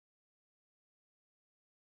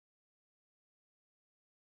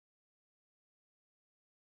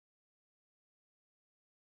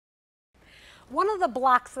One of the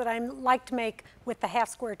blocks that I like to make with the half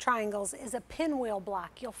square triangles is a pinwheel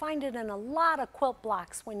block. You'll find it in a lot of quilt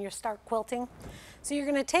blocks when you start quilting. So you're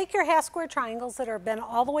going to take your half square triangles that have been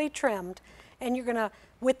all the way trimmed, and you're going to,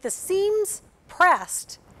 with the seams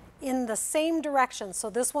pressed in the same direction, so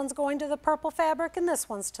this one's going to the purple fabric and this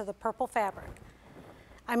one's to the purple fabric.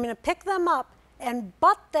 I'm going to pick them up and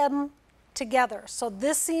butt them together. So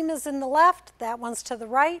this seam is in the left, that one's to the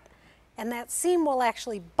right, and that seam will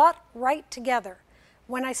actually butt right together.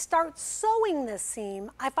 When I start sewing this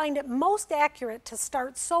seam, I find it most accurate to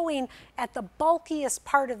start sewing at the bulkiest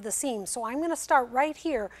part of the seam. So I'm going to start right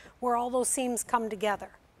here where all those seams come together.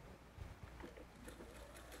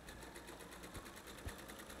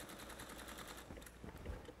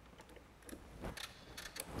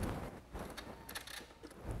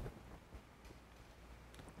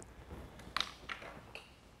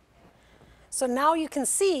 So now you can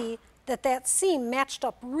see that that seam matched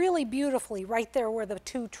up really beautifully right there where the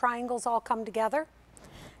two triangles all come together.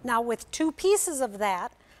 Now with two pieces of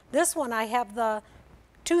that, this one I have the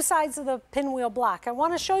two sides of the pinwheel block. I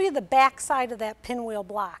want to show you the back side of that pinwheel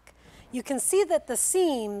block. You can see that the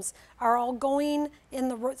seams are all going in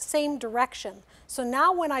the same direction. So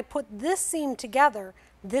now when I put this seam together,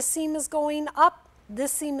 this seam is going up,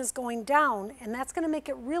 this seam is going down, and that's going to make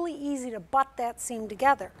it really easy to butt that seam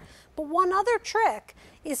together. But one other trick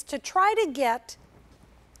is to try to get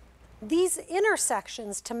these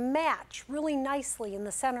intersections to match really nicely in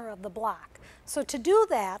the center of the block. So to do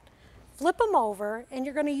that, flip them over, and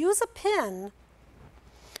you're going to use a pin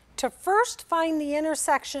to first find the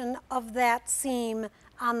intersection of that seam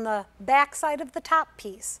on the back side of the top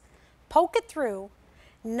piece. Poke it through.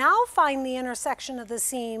 Now find the intersection of the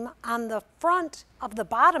seam on the front of the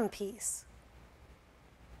bottom piece.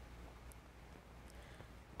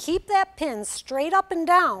 Keep that pin straight up and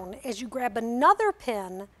down as you grab another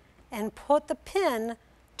pin and put the pin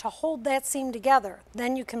to hold that seam together.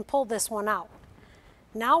 Then you can pull this one out.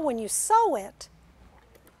 Now when you sew it,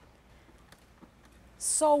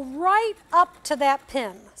 sew right up to that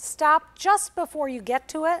pin. Stop just before you get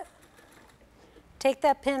to it. Take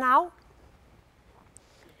that pin out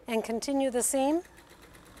and continue the seam.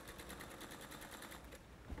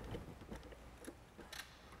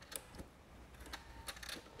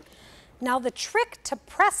 Now the trick to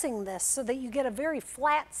pressing this so that you get a very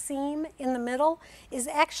flat seam in the middle is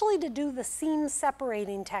actually to do the seam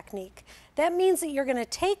separating technique. That means that you're going to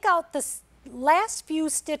take out the last few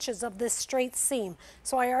stitches of this straight seam.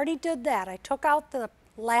 So I already did that. I took out the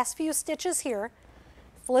last few stitches here,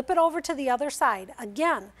 flip it over to the other side.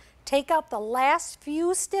 Again, take out the last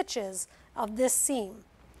few stitches of this seam.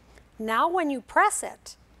 Now when you press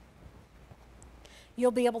it,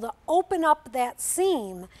 you'll be able to open up that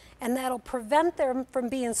seam, and that'll prevent them from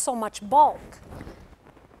being so much bulk.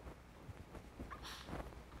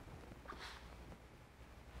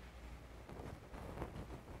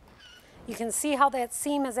 You can see how that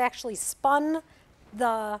seam has actually spun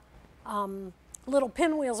the little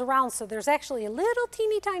pinwheels around, so there's actually a little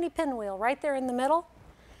teeny tiny pinwheel right there in the middle.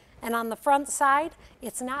 And on the front side,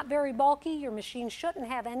 it's not very bulky. Your machine shouldn't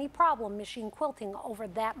have any problem machine quilting over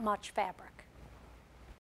that much fabric.